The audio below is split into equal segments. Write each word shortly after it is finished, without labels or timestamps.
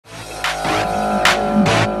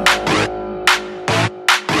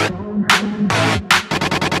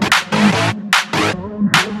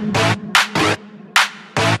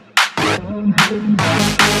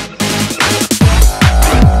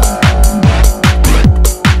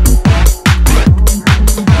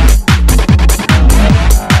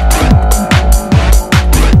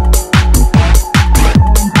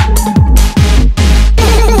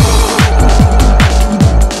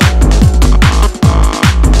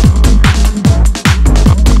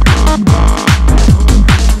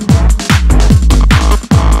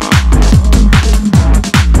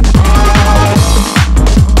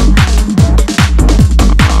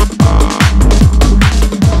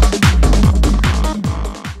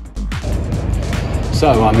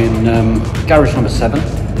So I'm in garage number 7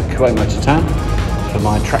 at Kuwait Motor Town for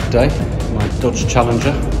my track day, my Dodge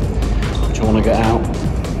Challenger, which I want to get out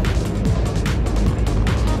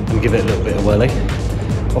and give it a little bit of whirly.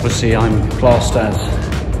 Obviously I'm classed as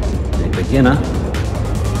a beginner,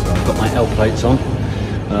 so I've got my L plates on.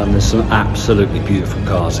 There's some absolutely beautiful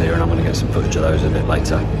cars here and I'm going to get some footage of those a bit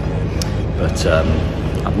later. But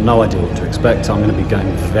I've no idea what to expect. I'm going to be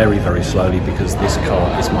going very, very slowly because this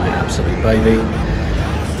car is my absolute baby.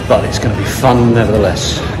 But it's going to be fun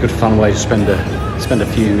nevertheless. A good fun way to spend a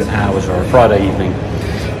few hours or a Friday evening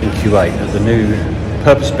in Kuwait at the new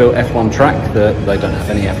purpose-built F1 track that they don't have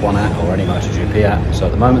any F1 at or any MotoGP at. So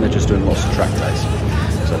at the moment they're just doing lots of track days.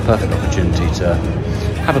 So a perfect opportunity to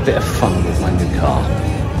have a bit of fun with my new car.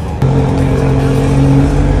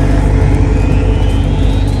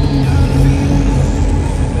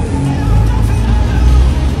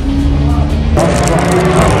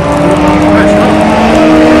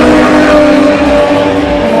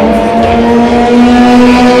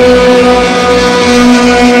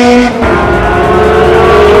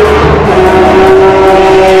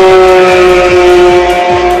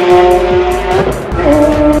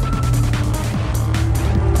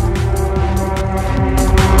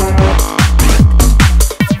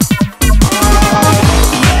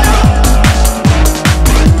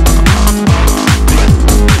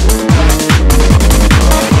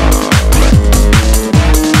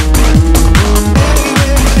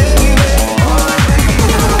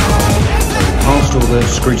 The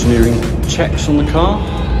scrutineering checks on the car,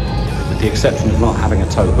 with the exception of not having a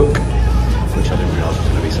tow hook, which I didn't realise was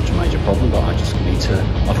going to be such a major problem, but I just need to,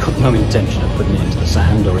 I've got no intention of putting it into the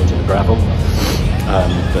sand or into the gravel,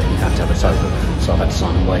 but you have to have a tow hook, so I've had to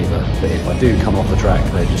sign a waiver that if I do come off the track,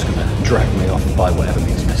 they're just going to drag me off by whatever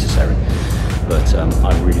means necessary. But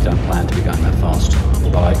I really don't plan to be going that fast,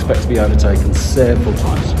 although I expect to be overtaken several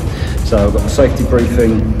times. So I've got a safety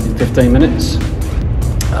briefing in 15 minutes,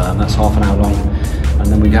 that's half an hour long. And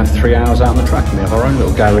then we have 3 hours out on the track and we have our own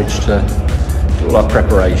little garage to do all our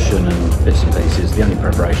preparation and bits and pieces. The only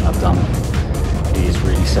preparation I've done is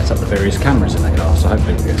really set up the various cameras in the car, so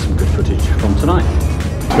hopefully we'll get some good footage from tonight.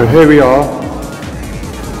 So here we are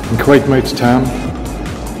in Kuwait Motor Town,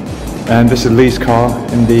 and this is Lee's car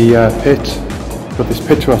in the pit. We've got this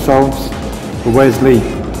pit to ourselves, but where's Lee?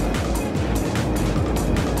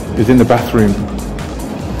 He's in the bathroom.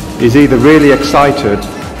 He's either really excited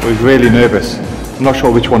or he's really nervous. I'm not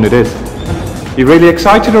sure which one it is. You're really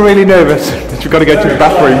excited or really nervous that you've got to go to the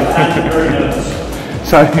bathroom?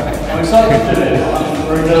 So I'm excited to do it. I'm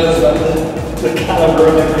very nervous about the calibre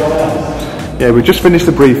of everyone else. Yeah, we've just finished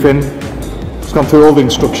the briefing. Just gone through all the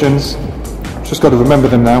instructions. Just got to remember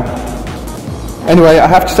them now. Anyway, I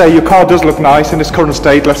have to say your car does look nice in its current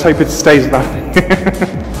state. Let's hope it stays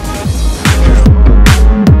that.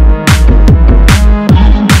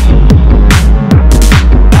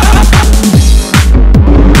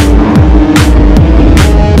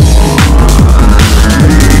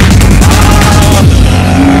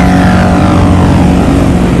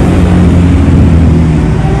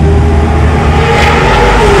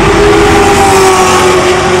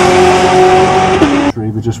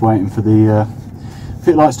 We're just waiting for the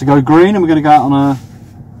fit lights to go green and we're going to go out on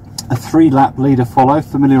a 3-lap leader follow,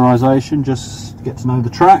 familiarisation, just to get to know the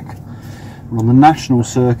track. We're on the national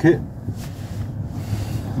circuit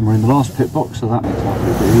and we're in the last pit box, so that makes life a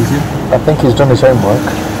little bit easier. I think he's done his homework.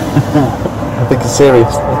 I think he's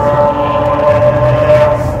serious.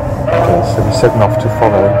 Okay, so we're setting off to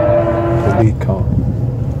follow the lead car.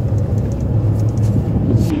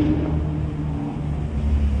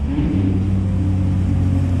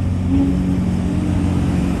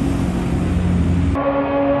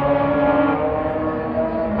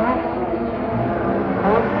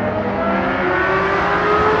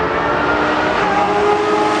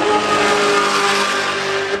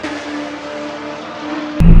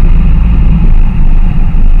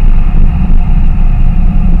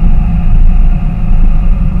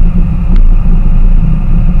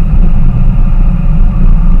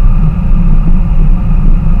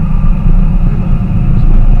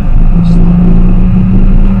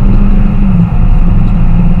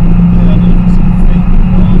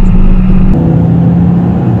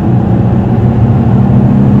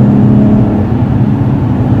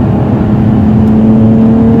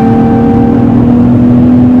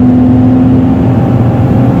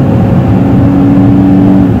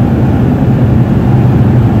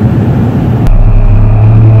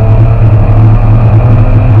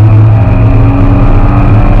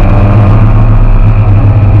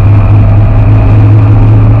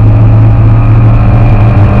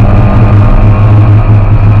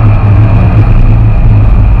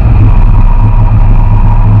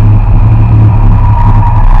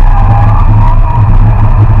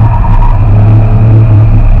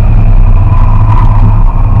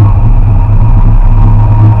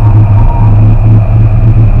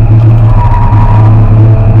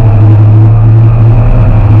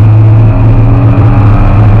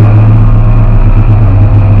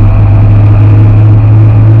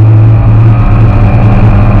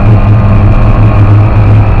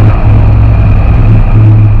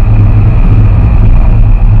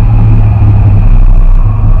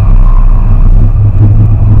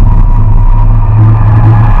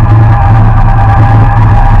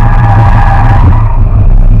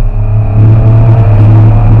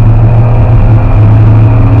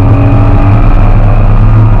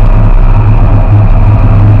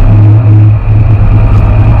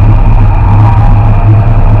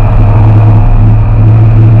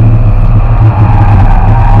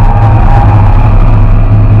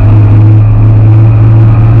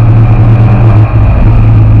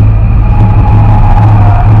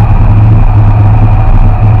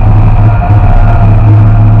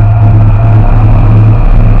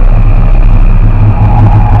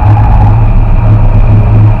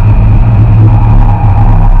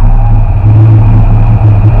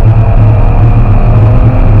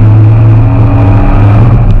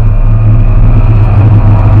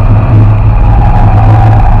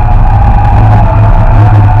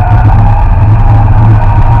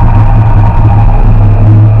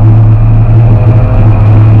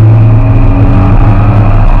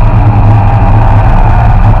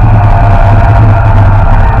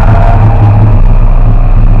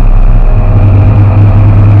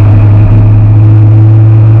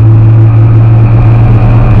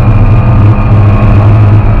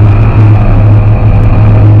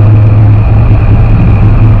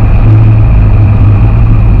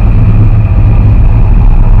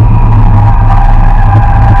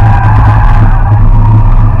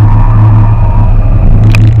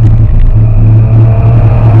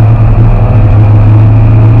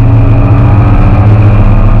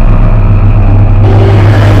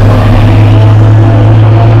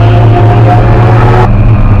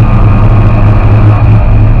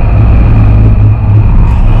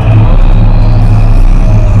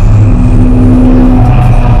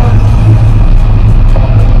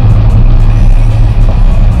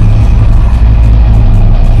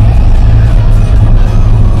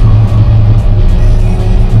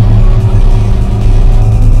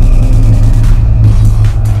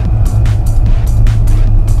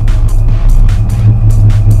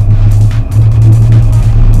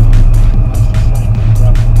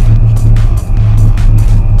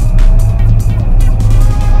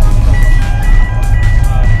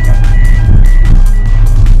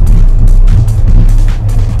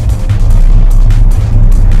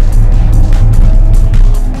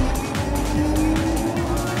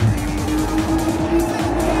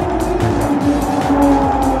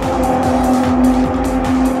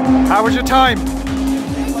 time.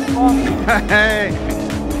 Hey.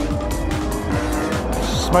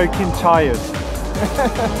 Smoking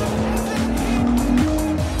tyres.